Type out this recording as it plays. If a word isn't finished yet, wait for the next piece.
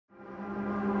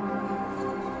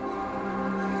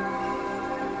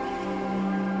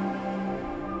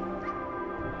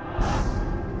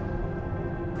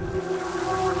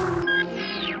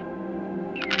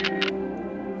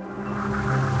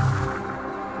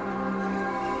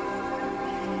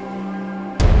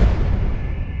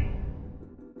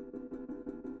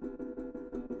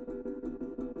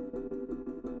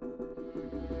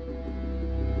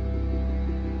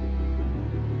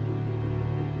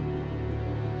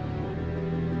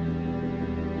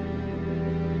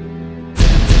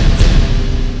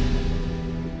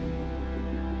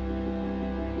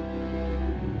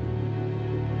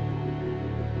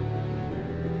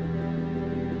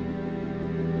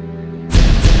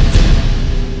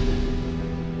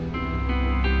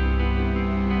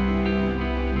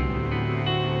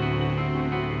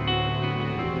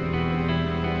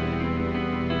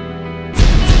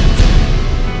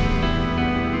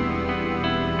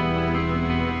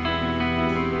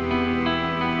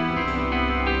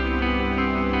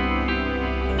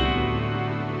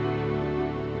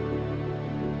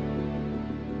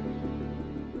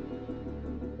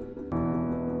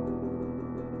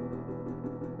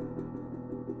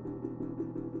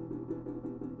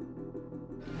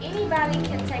anybody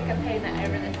can take a payment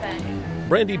over the phone.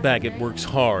 Brandy Baggett works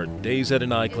hard, days at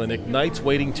an eye clinic, nights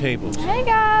waiting tables. Hey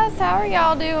guys, how are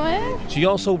y'all doing? She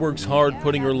also works hard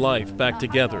putting her life back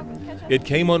together. It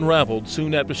came unraveled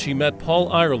soon after she met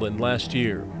Paul Ireland last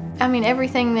year. I mean,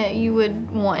 everything that you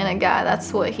would want in a guy,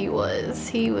 that's what he was.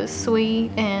 He was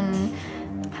sweet and,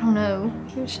 I don't know,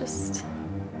 he was just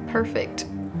perfect.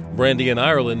 Brandy and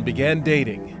Ireland began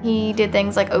dating. He did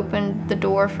things like open the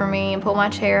door for me and pull my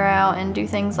chair out and do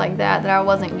things like that I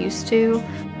wasn't used to.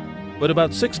 But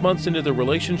about 6 months into the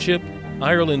relationship,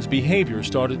 Ireland's behavior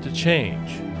started to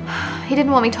change. He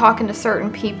didn't want me talking to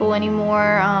certain people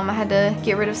anymore. I had to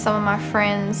get rid of some of my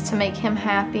friends to make him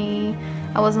happy.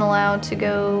 I wasn't allowed to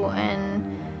go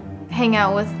and hang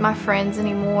out with my friends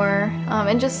anymore.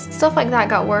 And just stuff like that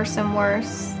got worse and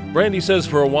worse. Brandy says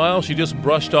for a while she just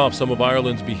brushed off some of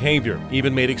Ireland's behavior,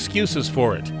 even made excuses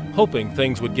for it, hoping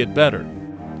things would get better.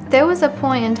 There was a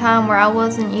point in time where I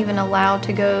wasn't even allowed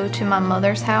to go to my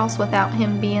mother's house without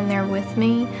him being there with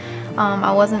me.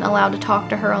 I wasn't allowed to talk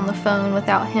to her on the phone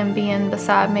without him being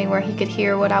beside me where he could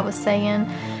hear what I was saying.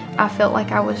 I felt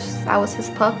like I was his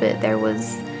puppet.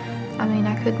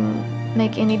 I couldn't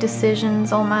make any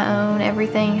decisions on my own.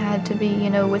 Everything had to be,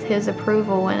 with his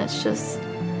approval, and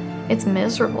it's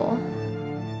miserable.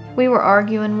 We were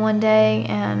arguing one day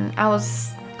and I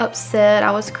was upset,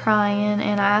 I was crying,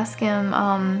 and I asked him,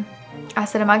 I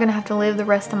said, am I gonna have to live the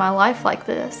rest of my life like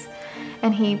this?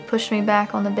 And he pushed me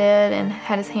back on the bed and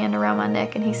had his hand around my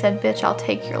neck and he said, bitch, I'll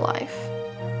take your life.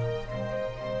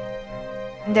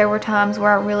 There were times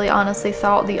where I really honestly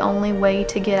thought the only way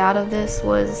to get out of this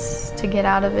was to get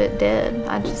out of it dead.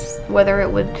 Whether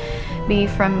it would be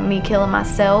from me killing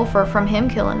myself or from him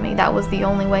killing me, that was the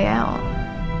only way out.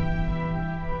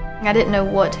 I didn't know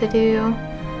what to do.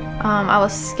 I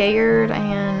was scared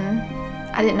and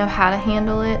I didn't know how to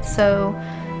handle it, so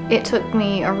it took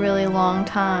me a really long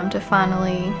time to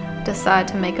finally decide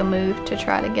to make a move to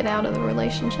try to get out of the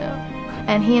relationship.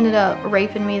 And he ended up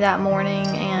raping me that morning,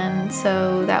 and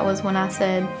so that was when I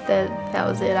said that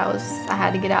was it. I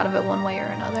had to get out of it one way or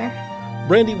another.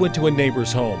 Brandy went to a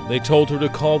neighbor's home. They told her to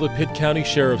call the Pitt County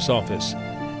Sheriff's Office.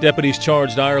 Deputies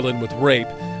charged Ireland with rape.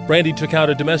 Brandy took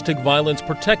out a domestic violence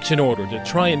protection order to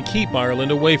try and keep Ireland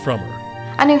away from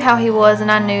her. I knew how he was,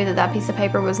 and I knew that piece of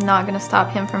paper was not going to stop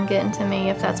him from getting to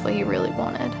me if that's what he really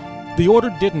wanted. The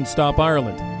order didn't stop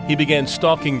Ireland. He began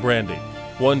stalking Brandy.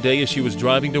 One day as she was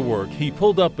driving to work, he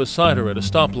pulled up beside her at a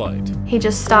stoplight. He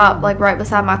just stopped right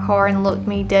beside my car and looked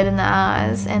me dead in the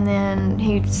eyes, and then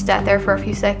he sat there for a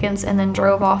few seconds and then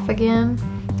drove off again.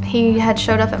 He had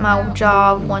showed up at my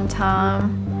job one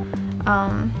time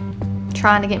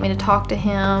trying to get me to talk to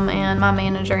him, and my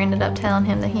manager ended up telling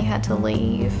him that he had to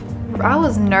leave. I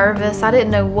was nervous. I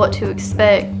didn't know what to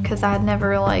expect because I had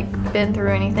never been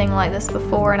through anything like this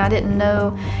before, and I didn't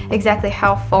know exactly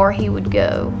how far he would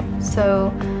go.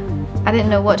 So I didn't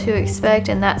know what to expect,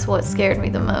 and that's what scared me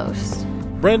the most.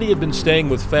 Brandy had been staying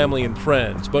with family and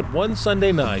friends, but one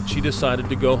Sunday night she decided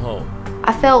to go home.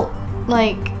 I felt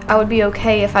like I would be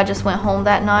okay if I just went home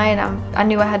that night. I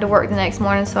knew I had to work the next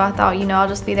morning, so I thought, I'll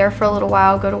just be there for a little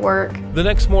while, go to work. The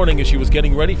next morning, as she was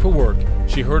getting ready for work,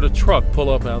 she heard a truck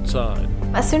pull up outside.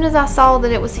 As soon as I saw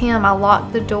that it was him, I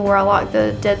locked the door, I locked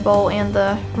the deadbolt and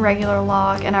the regular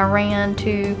lock, and I ran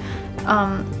to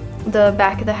the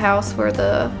back of the house where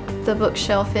the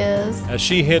bookshelf is. As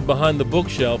she hid behind the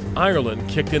bookshelf, Ireland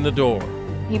kicked in the door.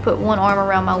 He put one arm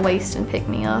around my waist and picked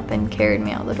me up and carried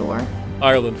me out the door.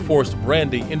 Ireland forced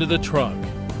Brandy into the truck.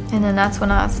 And then that's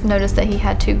when I noticed that he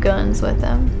had 2 guns with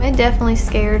him. It definitely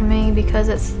scared me because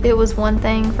it was one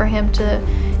thing for him to,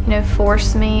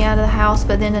 force me out of the house,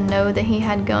 but then to know that he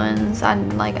had guns, I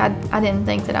didn't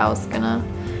think that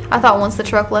I thought once the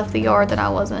truck left the yard that I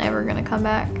wasn't ever gonna come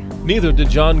back. Neither did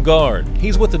John Gard.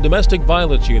 He's with the Domestic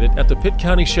Violence Unit at the Pitt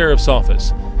County Sheriff's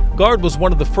Office. Gard was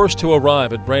one of the first to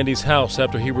arrive at Brandy's house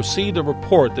after he received a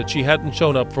report that she hadn't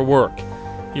shown up for work.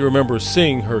 He remembers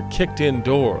seeing her kicked-in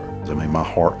door. My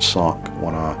heart sunk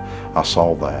when I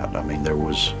saw that. There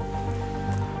was,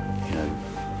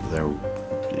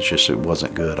 it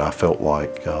wasn't good. I felt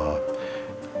like, the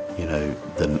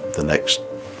next,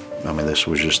 this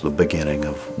was just the beginning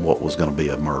of what was going to be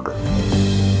a murder.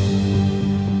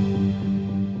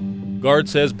 Gard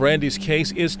says Brandy's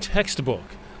case is textbook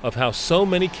of how so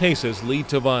many cases lead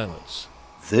to violence.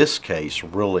 This case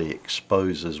really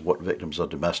exposes what victims of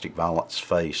domestic violence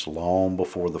face long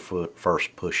before the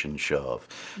first push and shove.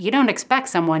 You don't expect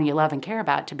someone you love and care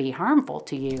about to be harmful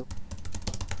to you.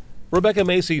 Rebecca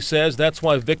Macy says that's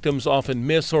why victims often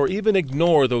miss or even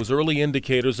ignore those early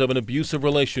indicators of an abusive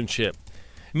relationship.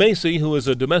 Macy, who is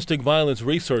a domestic violence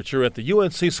researcher at the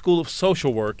UNC School of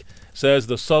Social Work, says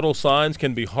the subtle signs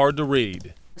can be hard to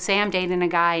read. Say I'm dating a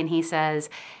guy and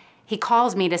he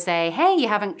calls me to say, hey, you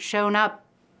haven't shown up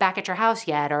back at your house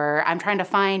yet, or I'm trying to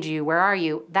find you, where are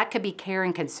you? That could be care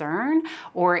and concern,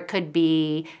 or it could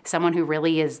be someone who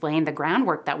really is laying the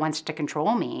groundwork that wants to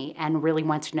control me and really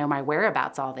wants to know my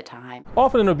whereabouts all the time.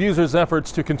 Often an abuser's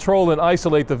efforts to control and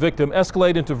isolate the victim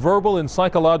escalate into verbal and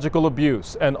psychological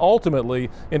abuse and ultimately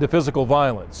into physical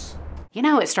violence. You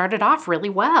know, it started off really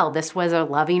well. This was a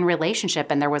loving relationship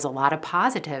and there was a lot of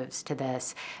positives to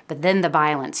this. But then the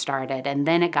violence started and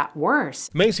then it got worse.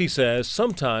 Macy says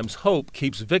sometimes hope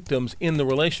keeps victims in the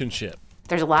relationship.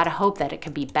 There's a lot of hope that it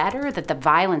could be better, that the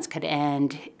violence could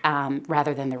end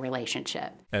rather than the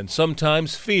relationship. And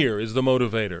sometimes fear is the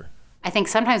motivator. I think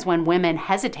sometimes when women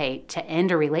hesitate to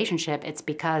end a relationship, it's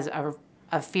because of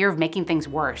fear of making things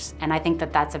worse, and I think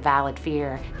that that's a valid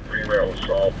fear. Female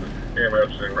assault,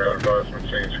 EMS and ground advisement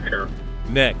scene secure.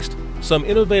 Next, some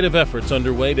innovative efforts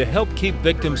underway to help keep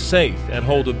victims safe and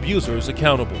hold abusers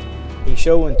accountable. He's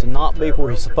showing to not be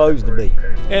where he's supposed to be.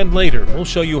 And later, we'll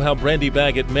show you how Brandy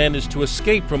Baggett managed to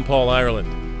escape from Paul Ireland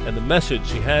and the message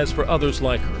she has for others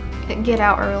like her. Get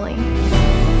out early.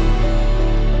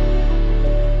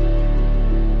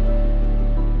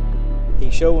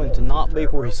 He's showing to not be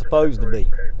where he's supposed to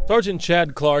be. Sergeant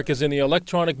Chad Clark is in the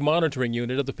electronic monitoring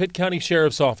unit of the Pitt County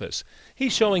Sheriff's Office.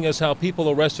 He's showing us how people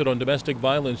arrested on domestic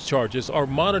violence charges are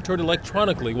monitored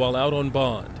electronically while out on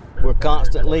bond. We're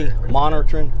constantly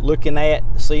monitoring, looking at,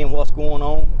 seeing what's going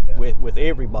on with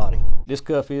everybody. This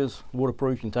cuff is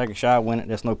waterproof. You can take a shower in it,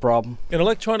 that's no problem. An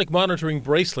electronic monitoring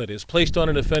bracelet is placed on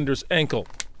an offender's ankle.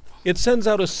 It sends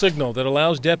out a signal that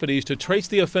allows deputies to trace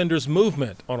the offender's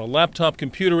movement on a laptop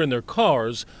computer in their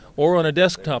cars or on a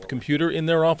desktop computer in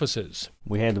their offices.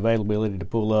 We had the availability to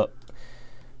pull up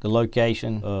the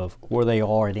location of where they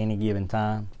are at any given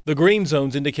time. The green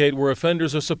zones indicate where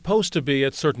offenders are supposed to be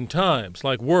at certain times,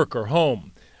 like work or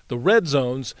home. The red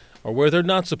zones are where they're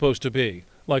not supposed to be,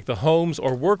 like the homes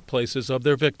or workplaces of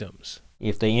their victims.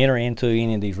 If they enter into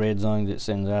any of these red zones, it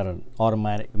sends out an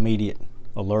automatic, immediate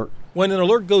alert. When an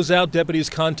alert goes out, deputies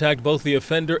contact both the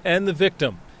offender and the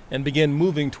victim and begin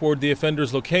moving toward the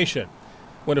offender's location.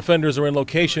 When offenders are in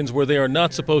locations where they are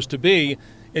not supposed to be,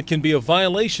 it can be a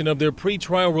violation of their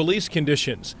pretrial release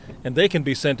conditions, and they can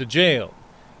be sent to jail.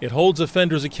 It holds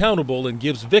offenders accountable and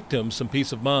gives victims some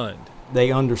peace of mind.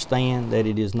 They understand that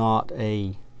it is not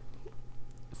a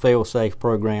fail-safe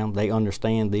program. They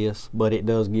understand this, but it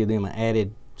does give them an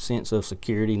added sense of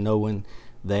security knowing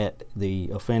that the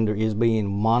offender is being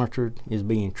monitored, is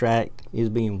being tracked, is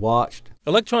being watched.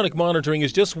 Electronic monitoring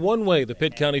is just one way the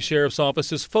Pitt County Sheriff's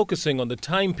Office is focusing on the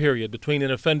time period between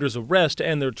an offender's arrest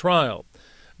and their trial.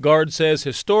 Guard says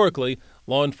historically,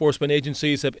 law enforcement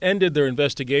agencies have ended their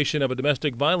investigation of a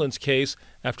domestic violence case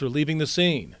after leaving the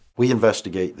scene. We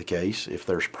investigate the case. If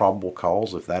there's probable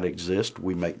cause, if that exists,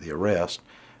 we make the arrest,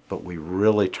 but we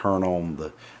really turn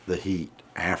on the heat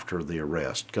after the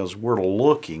arrest because we're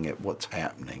looking at what's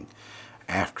happening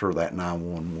after that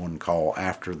 911 call,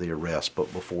 after the arrest,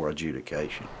 but before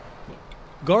adjudication.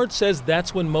 Guard says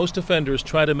that's when most offenders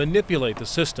try to manipulate the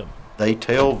system. They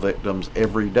tell victims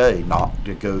every day not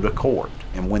to go to court,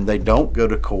 and when they don't go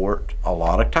to court, a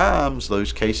lot of times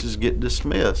those cases get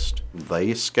dismissed. They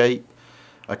escape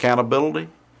accountability,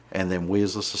 and then we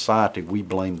as a society, we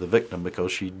blame the victim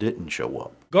because she didn't show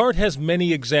up. Guard has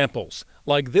many examples,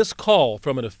 like this call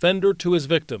from an offender to his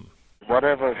victim.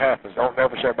 Whatever happens, don't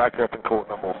never show back up in court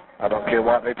no more. I don't care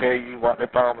what they tell you, what they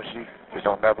promise you, just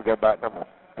don't never go back no more.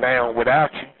 Now,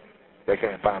 without you, they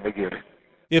can't find me guilty.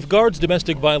 If Guard's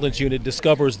domestic violence unit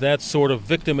discovers that sort of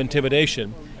victim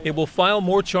intimidation, it will file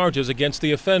more charges against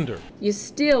the offender. You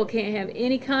still can't have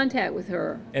any contact with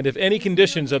her. And if any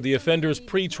conditions of the offender's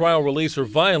pre-trial release are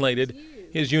violated,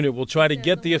 his unit will try to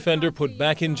get the offender put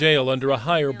back in jail under a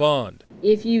higher bond.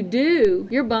 If you do,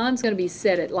 your bond's going to be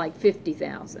set at like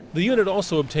 $50,000. The unit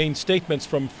also obtains statements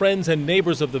from friends and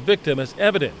neighbors of the victim as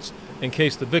evidence in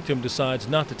case the victim decides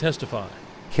not to testify.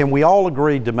 Can we all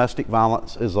agree domestic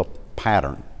violence is a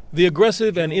pattern? The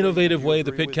aggressive and innovative way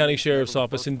the Pitt County Sheriff's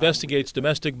Office investigates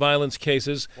domestic violence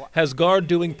cases has Guard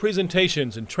doing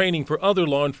presentations and training for other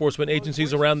law enforcement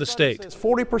agencies around the state.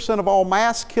 40% of all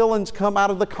mass killings come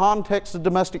out of the context of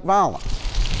domestic violence.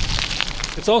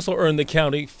 It's also earned the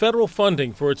county federal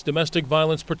funding for its domestic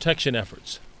violence protection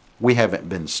efforts. We haven't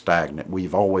been stagnant.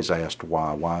 We've always asked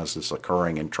why. Why is this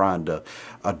occurring, and trying to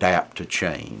adapt to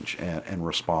change and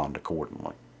respond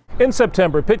accordingly. In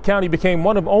September, Pitt County became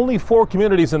one of only 4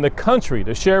 communities in the country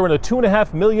to share in a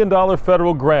 $2.5 million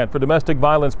federal grant for domestic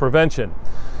violence prevention.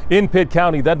 In Pitt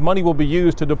County, that money will be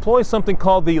used to deploy something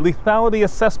called the Lethality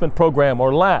Assessment Program,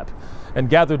 or LAP, and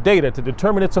gather data to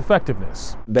determine its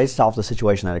effectiveness. Based off the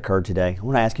situation that occurred today, I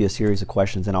want to ask you a series of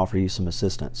questions and offer you some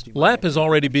assistance. LAP is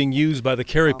already being used by the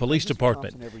Cary Police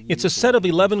Department. It's a set of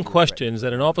 11 questions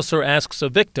that an officer asks a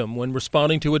victim when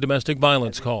responding to a domestic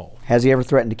violence call. Has he ever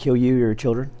threatened to kill you or your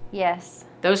children? Yes.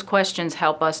 Those questions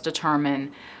help us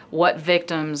determine what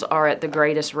victims are at the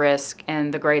greatest risk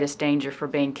and the greatest danger for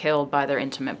being killed by their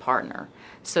intimate partner,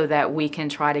 so that we can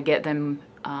try to get them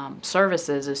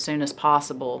services as soon as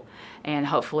possible and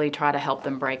hopefully try to help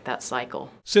them break that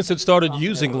cycle. Since it started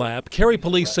using LAP, Cary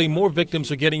police say more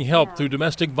victims are getting help through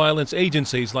domestic violence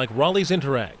agencies like Raleigh's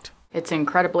Interact. It's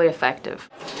incredibly effective.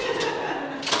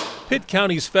 Pitt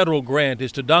County's federal grant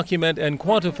is to document and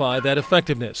quantify that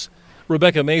effectiveness.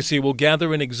 Rebecca Macy will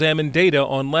gather and examine data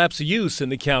on LAP's use in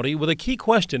the county with a key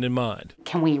question in mind.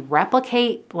 Can we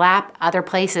replicate LAP other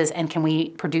places, and can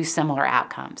we produce similar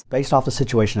outcomes? Based off the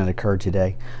situation that occurred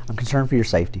today, I'm concerned for your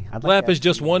safety. LAP is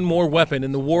just one more weapon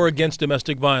in the war against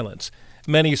domestic violence.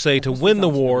 Many say to win the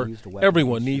war,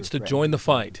 everyone needs to join the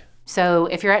fight. So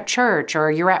if you're at church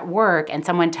or you're at work and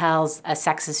someone tells a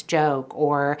sexist joke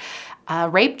or a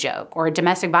rape joke or a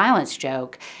domestic violence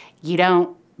joke, you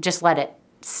don't just let it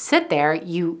sit there,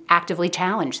 you actively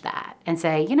challenge that and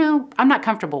say, you know, I'm not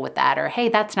comfortable with that, or hey,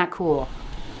 that's not cool.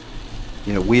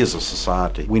 You know, we as a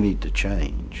society, we need to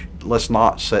change. Let's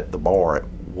not set the bar at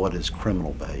what is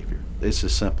criminal behavior. It's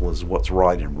as simple as what's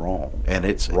right and wrong, and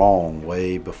it's wrong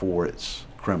way before it's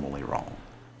criminally wrong.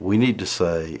 We need to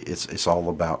say it's all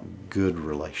about good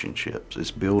relationships. It's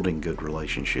building good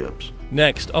relationships.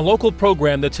 Next, a local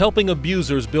program that's helping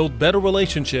abusers build better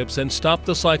relationships and stop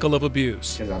the cycle of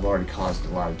abuse. Because I've already caused a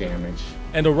lot of damage.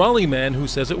 And a Raleigh man who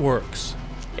says it works.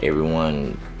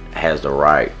 Everyone has the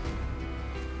right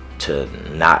to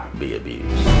not be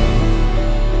abused.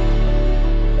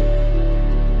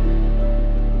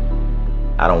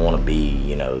 I don't want to be,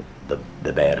 you know,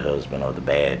 the bad husband or the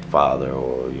bad father,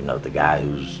 or, you know, the guy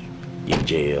who's in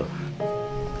jail.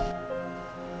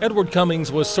 Edward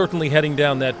Cummings was certainly heading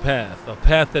down that path, a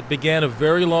path that began a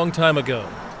very long time ago.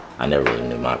 I never really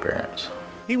knew my parents.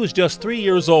 He was just 3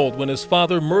 years old when his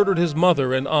father murdered his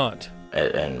mother and aunt.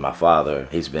 And my father,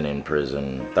 he's been in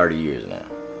prison 30 years now.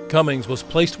 Cummings was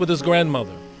placed with his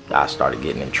grandmother. I started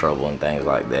getting in trouble and things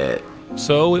like that.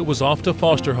 So it was off to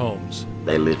foster homes.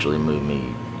 They literally moved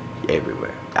me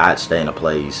everywhere. I'd stay in a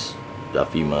place a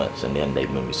few months and then they'd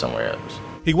move me somewhere else.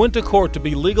 He went to court to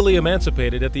be legally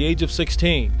emancipated at the age of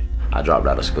 16. I dropped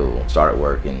out of school, started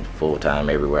working full-time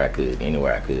everywhere I could,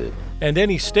 anywhere I could. And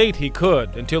any state he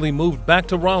could, until he moved back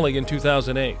to Raleigh in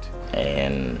 2008.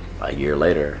 And a year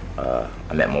later,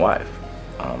 I met my wife,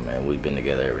 and we've been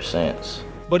together ever since.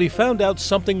 But he found out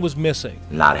something was missing.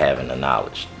 Not having the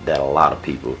knowledge that a lot of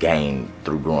people gain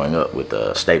through growing up with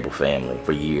a stable family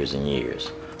for years and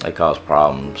years. It caused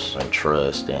problems in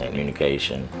trust and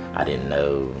communication. I didn't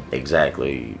know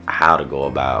exactly how to go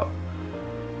about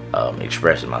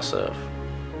expressing myself,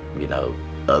 you know,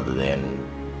 other than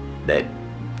that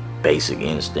basic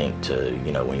instinct to,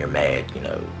 you know, when you're mad, you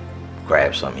know,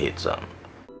 grab something, hit something.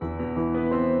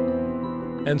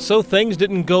 And so things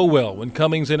didn't go well when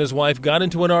Cummings and his wife got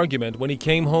into an argument when he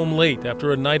came home late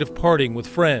after a night of partying with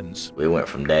friends. We went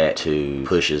from that to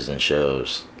pushes and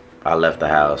shoves. I left the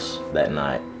house that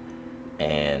night,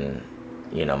 and,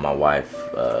 you know, my wife,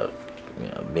 you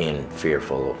know, being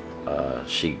fearful,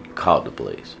 she called the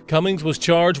police. Cummings was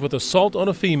charged with assault on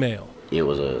a female. It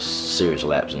was a serious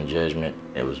lapse in judgment.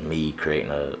 It was me creating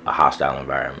a hostile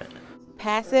environment.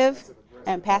 Passive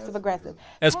and passive-aggressive.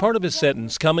 As part of his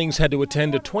sentence, Cummings had to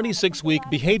attend a 26-week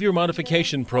behavior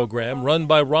modification program run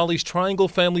by Raleigh's Triangle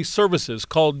Family Services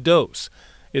called DOSE.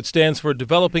 It stands for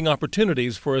Developing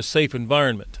Opportunities for a Safe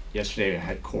Environment. Yesterday I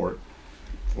had court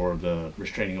for the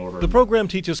restraining order. The program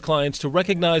teaches clients to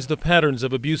recognize the patterns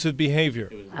of abusive behavior.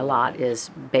 A lot is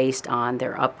based on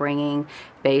their upbringing,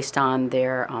 based on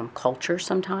their culture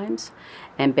sometimes,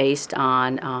 and based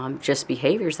on just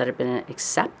behaviors that have been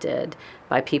accepted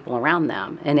by people around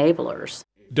them, enablers.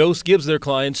 DOSE gives their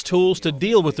clients tools to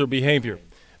deal with their behavior.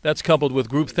 That's coupled with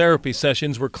group therapy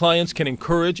sessions where clients can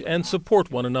encourage and support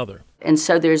one another. And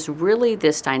so there's really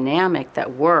this dynamic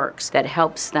that works that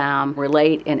helps them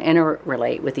relate and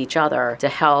interrelate with each other to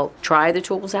help try the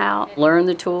tools out, learn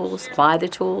the tools, apply the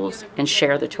tools, and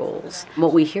share the tools.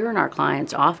 What we hear in our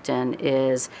clients often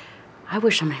is, I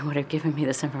wish somebody would have given me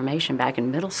this information back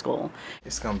in middle school.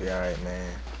 It's gonna be all right,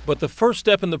 man. But the first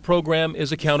step in the program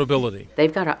is accountability.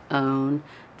 They've got to own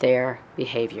their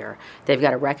behavior. They've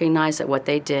got to recognize that what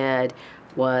they did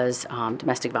was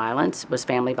domestic violence, was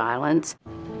family violence.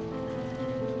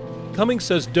 Cummings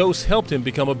says dose helped him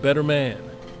become a better man.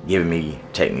 Giving me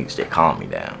techniques that calm me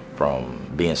down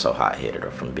from being so hot-headed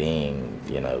or from being,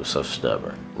 so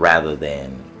stubborn, rather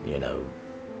than,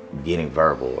 getting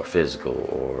verbal or physical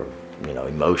or,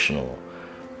 emotional,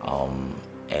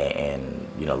 and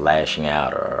lashing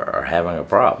out or having a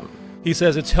problem. He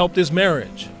says it's helped his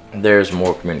marriage. There's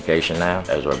more communication now,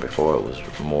 as where before it was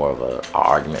more of an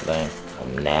argument thing.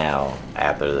 Now,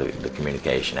 after the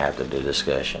communication, after the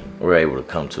discussion, we're able to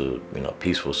come to,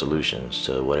 peaceful solutions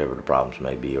to whatever the problems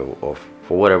may be or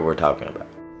for whatever we're talking about.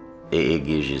 It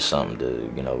gives you something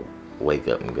to, wake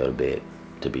up and go to bed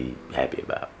to be happy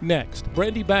about. Next,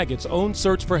 Brandy Baggett's own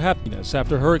search for happiness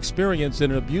after her experience in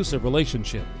an abusive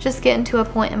relationship. Just getting to a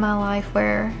point in my life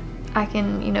where I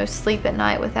can, sleep at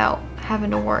night without having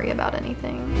to worry about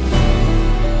anything.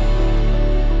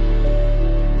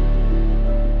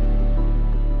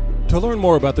 To learn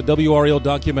more about the WRAL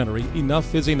documentary,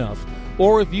 eNOugh is eNOugh,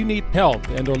 or if you need help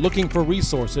and are looking for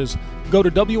resources, go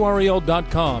to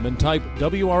WRAL.com and type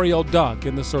WRAL Doc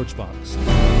in the search box.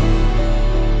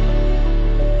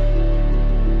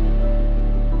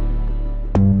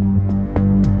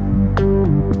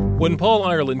 When Paul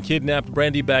Ireland kidnapped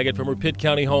Brandy Baggett from her Pitt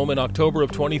County home in October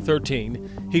of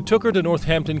 2013, he took her to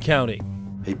Northampton County.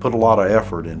 He put a lot of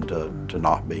effort into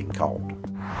not being caught.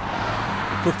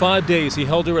 For 5 days, he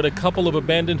held her at a couple of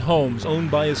abandoned homes owned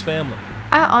by his family.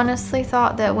 I honestly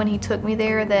thought that when he took me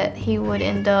there that he would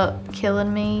end up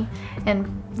killing me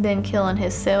and then killing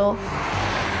himself.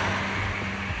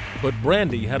 But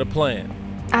Brandy had a plan.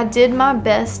 I did my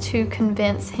best to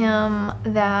convince him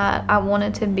that I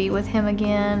wanted to be with him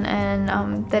again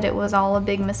and that it was all a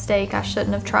big mistake. I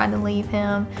shouldn't have tried to leave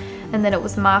him and that it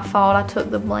was my fault. I took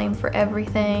the blame for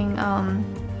everything.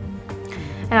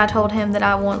 And I told him that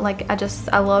I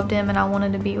loved him and I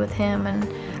wanted to be with him and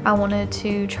I wanted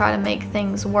to try to make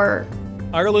things work.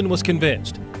 Ireland was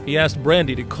convinced. He asked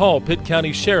Brandy to call Pitt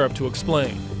County Sheriff to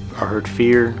explain. I heard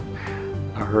fear.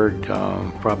 I heard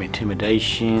probably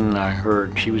intimidation. I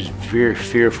heard she was very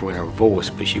fearful in her voice,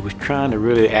 but she was trying to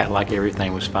really act like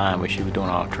everything was fine, but she was doing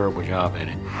a terrible job at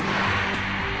it.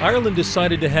 Ireland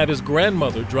decided to have his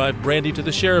grandmother drive Brandy to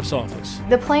the sheriff's office.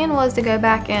 The plan was to go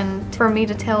back and for me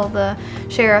to tell the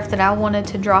sheriff that I wanted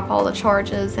to drop all the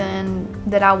charges and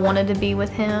that I wanted to be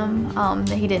with him,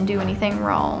 that he didn't do anything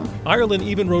wrong. Ireland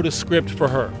even wrote a script for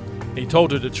her. He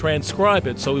told her to transcribe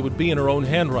it so it would be in her own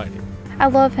handwriting. I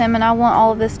love him and I want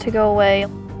all of this to go away.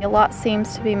 A lot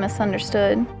seems to be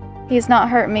misunderstood. He has not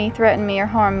hurt me, threatened me, or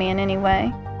harmed me in any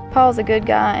way. Paul's a good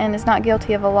guy and is not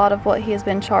guilty of a lot of what he has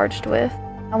been charged with.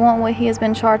 I want what he has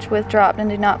been charged with dropped and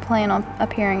do not plan on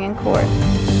appearing in court.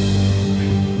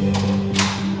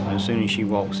 As soon as she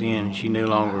walks in, she no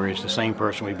longer is the same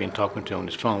person we've been talking to on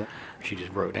this phone. She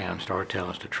just broke down and started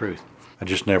telling us the truth. I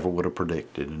just never would have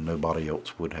predicted, and nobody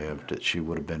else would have, that she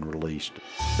would have been released.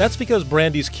 That's because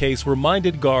Brandy's case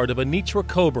reminded Guard of eNOuugh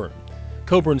Coburn.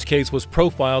 Coburn's case was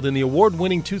profiled in the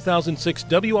award-winning 2006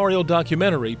 WRAL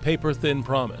documentary Paper Thin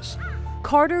Promise.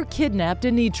 Carter kidnapped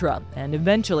eNOuugh and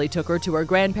eventually took her to her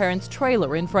grandparents'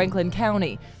 trailer in Franklin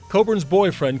County. Coburn's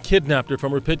boyfriend kidnapped her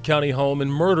from her Pitt County home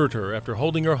and murdered her after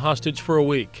holding her hostage for a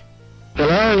week.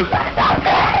 Hello?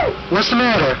 What's the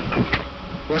matter?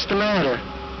 What's the matter?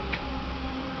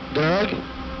 Doug?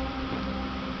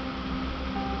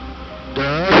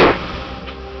 Doug?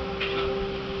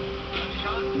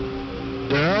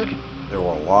 Doug? There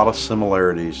were a lot of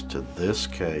similarities to this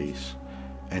case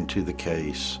and to the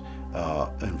case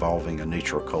involving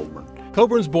eNOuugh Coburn.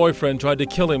 Coburn's boyfriend tried to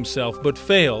kill himself but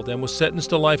failed and was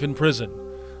sentenced to life in prison.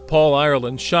 Paul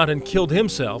Ireland shot and killed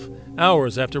himself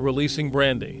hours after releasing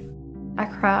Brandy. I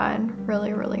cried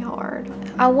really, really hard.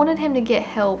 I wanted him to get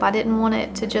help. I didn't want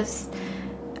it to just,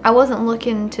 I wasn't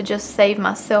looking to just save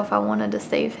myself. I wanted to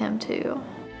save him too.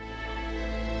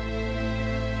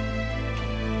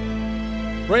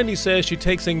 Brandy says she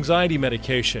takes anxiety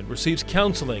medication, receives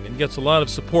counseling, and gets a lot of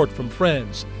support from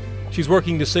friends. She's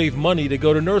working to save money to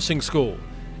go to nursing school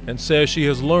and says she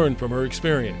has learned from her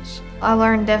experience. I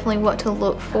learned definitely what to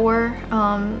look for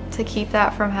to keep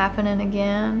that from happening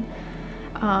again.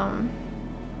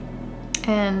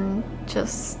 And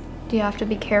just, you have to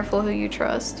be careful who you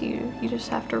trust. You just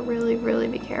have to really, really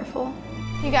be careful.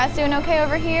 You guys doing okay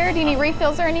over here? Do you need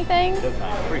refills or anything?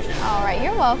 I appreciate it. All right,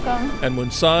 you're welcome. And when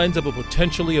signs of a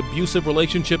potentially abusive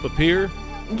relationship appear,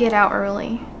 get out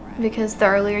early, because the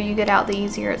earlier you get out, the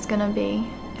easier it's going to be.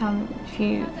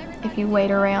 If you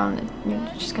wait around, you're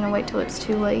just going to wait till it's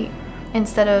too late.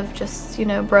 instead of just, you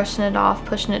know, brushing it off,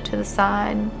 pushing it to the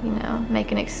side, you know,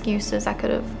 making excuses. I could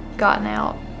have gotten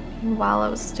out while I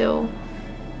was still,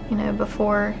 you know,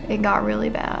 before it got really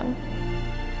bad.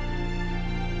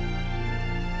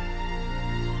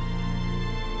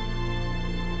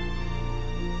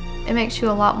 It makes you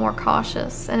a lot more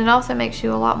cautious, and it also makes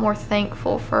you a lot more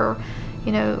thankful for,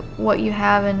 you know, what you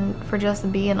have and for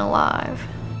just being alive.